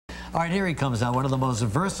All right, here he comes now. One of the most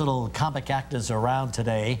versatile comic actors around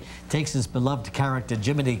today. Takes his beloved character,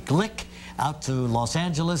 Jiminy Glick, out to Los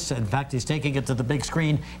Angeles. In fact, he's taking it to the big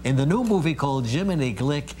screen in the new movie called Jiminy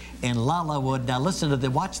Glick in Lollywood. Now listen to this,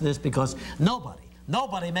 watch this, because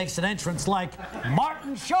nobody makes an entrance like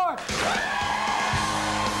Martin Short.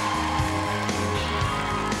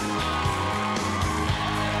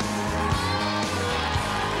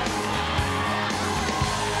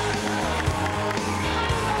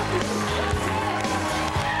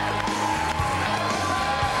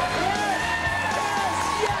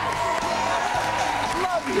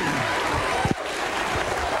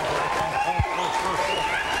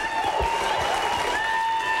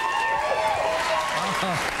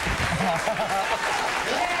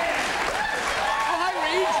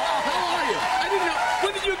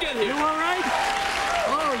 You all right?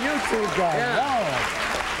 Oh, you two guys. Yeah.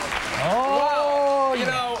 Oh, well, you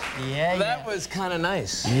know, that was kind of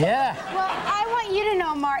nice. Yeah. Well, I want you to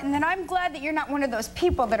know, Martin, that I'm glad that you're not one of those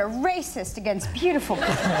people that are racist against beautiful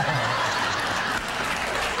people.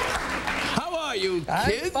 How are you,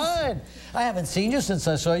 kids? I'm fine. I haven't seen you since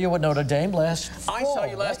I saw you at Notre Dame last fall. I saw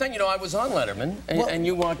you last night. You know, I was on Letterman, and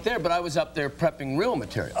you weren't there, but I was up there prepping real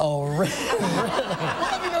material. Oh, really?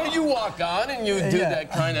 Well, you know, you walk on and you do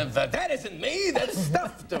that kind of, that isn't me, that's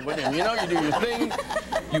stuffed. You know, you do your thing,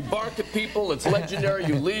 you bark at people, it's legendary,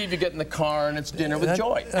 you leave, you get in the car, and it's dinner with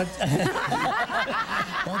Joy.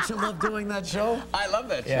 Don't you love doing that show? I love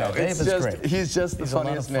that show. Yeah, Dave is great. He's just the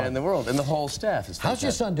funniest man in the world, and the whole staff is fantastic. How's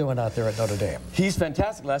your son doing out there at Notre Dame? He's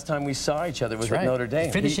fantastic. Last time we saw each other was at Notre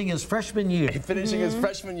Dame. Finishing his freshman year. Finishing his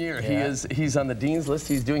freshman year. Yeah. He's on the dean's list.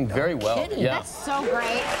 He's doing very well. Kidding. Yeah. That's so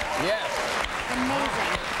great. Yes.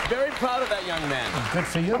 Amazing. Very proud of that young man. Good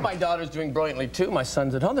for you. My daughter's doing brilliantly too. My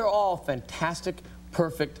son's at home. They're all fantastic,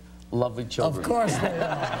 perfect, lovely children. Of course they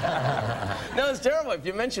are. No, it's terrible. If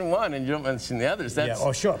you mention one and you don't mention the others, that's... Yeah,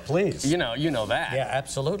 oh, sure, please. You know that. Yeah,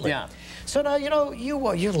 absolutely. Yeah. So now, you know, you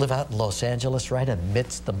live out in Los Angeles, right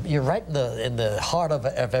amidst the... You're right in the heart of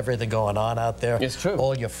everything going on out there. It's true.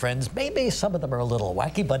 All your friends, maybe some of them are a little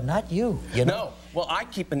wacky, but not you, you know? No. Well, I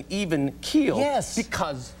keep an even keel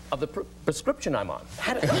because of the prescription I'm on.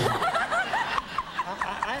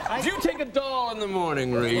 If you take a doll in the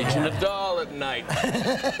morning, Reg, and a doll at night,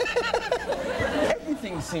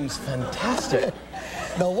 everything seems fantastic.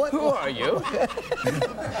 Now, Who are you?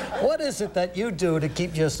 What is it that you do to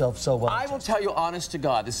keep yourself so well? I will tell you, honest to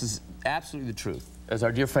God, this is absolutely the truth. As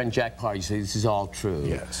our dear friend Jack Parr used to say, this is all true.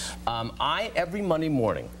 Yes. Every Monday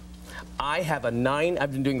morning, I have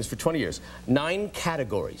I've been doing this for 20 years, 9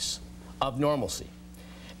 categories of normalcy.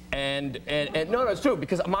 And no, it's true,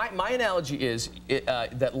 because my analogy is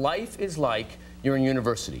that life is like you're in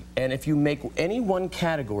university. And if you make any one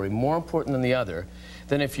category more important than the other,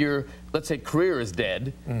 then if your, let's say, career is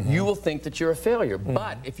dead, you will think that you're a failure.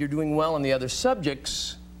 But if you're doing well in the other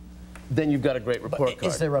subjects, then you've got a great report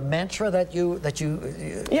card. Is there a mantra that you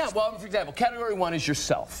Yeah, well, for example, category 1 is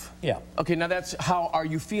yourself. Yeah. Okay, now that's how are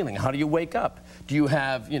you feeling? How do you wake up? Do you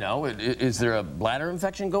have, you know, is there a bladder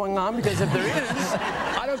infection going on? Because if there is,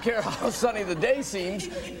 I don't care how sunny the day seems,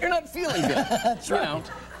 you're not feeling good. That's right. You know?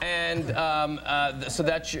 And so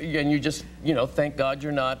that's, and you just, you know, thank God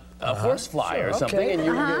you're not a horsefly or something. Okay.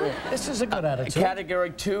 And this is a good attitude.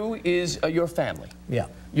 Category 2 is your family. Yeah.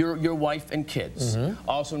 Your wife and kids.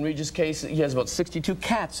 Also, in Regis' case, he has about 62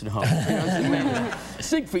 cats at home. You know,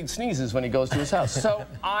 Siegfried sneezes when he goes to his house. So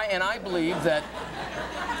I believe that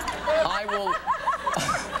I will...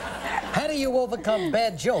 How do you overcome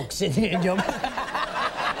bad jokes in your...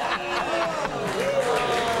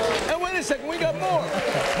 And wait a second, we got more.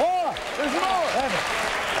 More! There's more.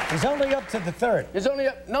 He's only up to the 3rd. There's only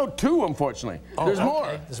no 2, unfortunately. Oh, there's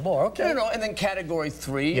more. There's more. Okay. You know, and then category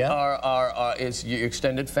 3 is your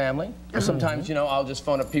extended family. Or sometimes, you know, I'll just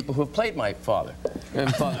phone up people who have played my father.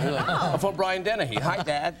 I'll phone Brian Dennehy. Hi,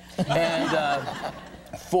 Dad. And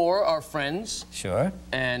 4 are friends. Sure.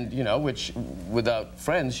 And, you know, which, without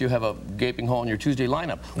friends, you have a gaping hole in your Tuesday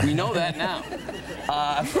lineup. We know that now.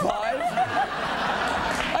 5...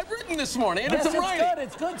 this morning, and yes, it's good.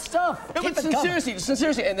 It's good stuff. No, but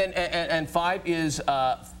sincerely, and then 5 is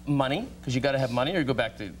money, because you got to have money, or you go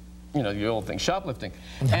back to, you know, your old thing, shoplifting.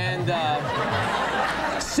 And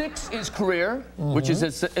 6 is career, which is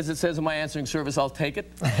as it says in my answering service, I'll take it.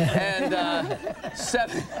 And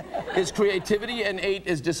 7 is creativity, and 8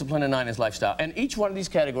 is discipline, and 9 is lifestyle. And each one of these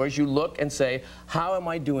categories, you look and say, how am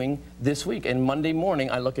I doing this week? And Monday morning,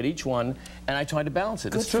 I look at each one, and I try to balance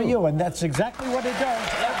it. Good for you, and that's exactly what he does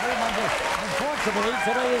every Monday. Unfortunately,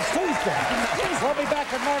 today is Tuesday. We'll be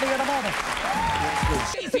back with Marty in a moment.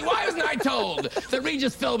 Casey, why wasn't I told that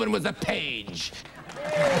Regis Philbin was a page?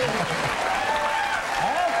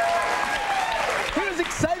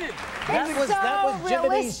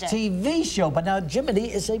 Jiminy's realistic. TV show, but now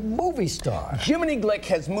Jiminy is a movie star. Jiminy Glick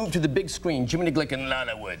has moved to the big screen. Jiminy Glick in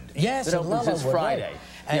Lollywood. Yes, that in opens this Lollywood, Friday. right.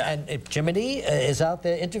 And if Jiminy is out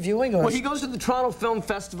there interviewing, or Well, he goes to the Toronto Film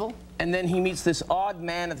Festival, and then he meets this odd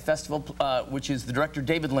man at the festival, which is the director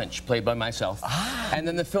David Lynch, played by myself. And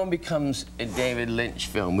then the film becomes a David Lynch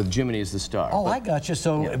film with Jiminy as the star. Oh, I got you.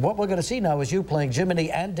 So what we're going to see now is you playing Jiminy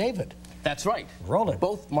and David. That's right. Roll it.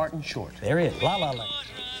 Both Martin Short. There he is. La La La.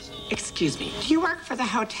 Excuse me, do you work for the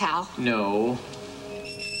hotel? No.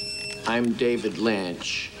 I'm David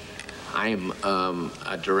Lynch. I'm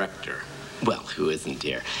a director. Well, who isn't,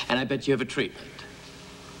 dear? And I bet you have a treatment.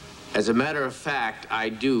 As a matter of fact, I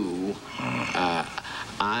do.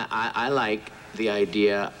 I like the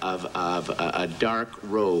idea of a dark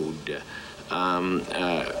road.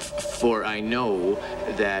 For I know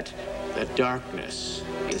that the darkness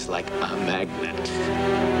is like a magnet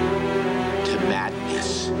to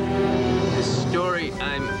madness. The story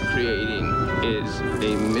I'm creating is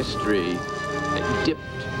a mystery dipped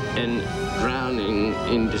and drowning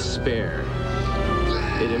in despair.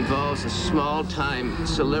 It involves a small-time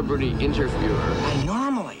celebrity interviewer.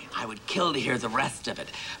 Normally, I would kill to hear the rest of it,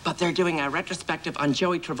 but they're doing a retrospective on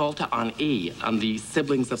Joey Travolta on E! On the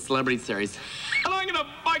Siblings of Celebrity series. And I'm gonna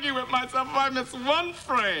buggy with myself if I miss one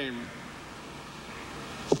frame.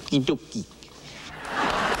 Okie dokie.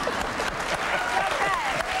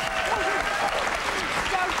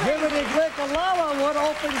 Jiminy Glick of Lollywood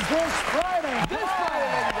opens this Friday. This Friday,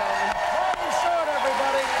 ladies and gentlemen. Martin Short,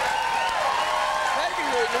 everybody. Thank you,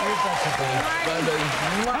 Regis.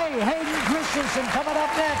 Hey, Hayden Christensen coming up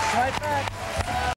next. Right back.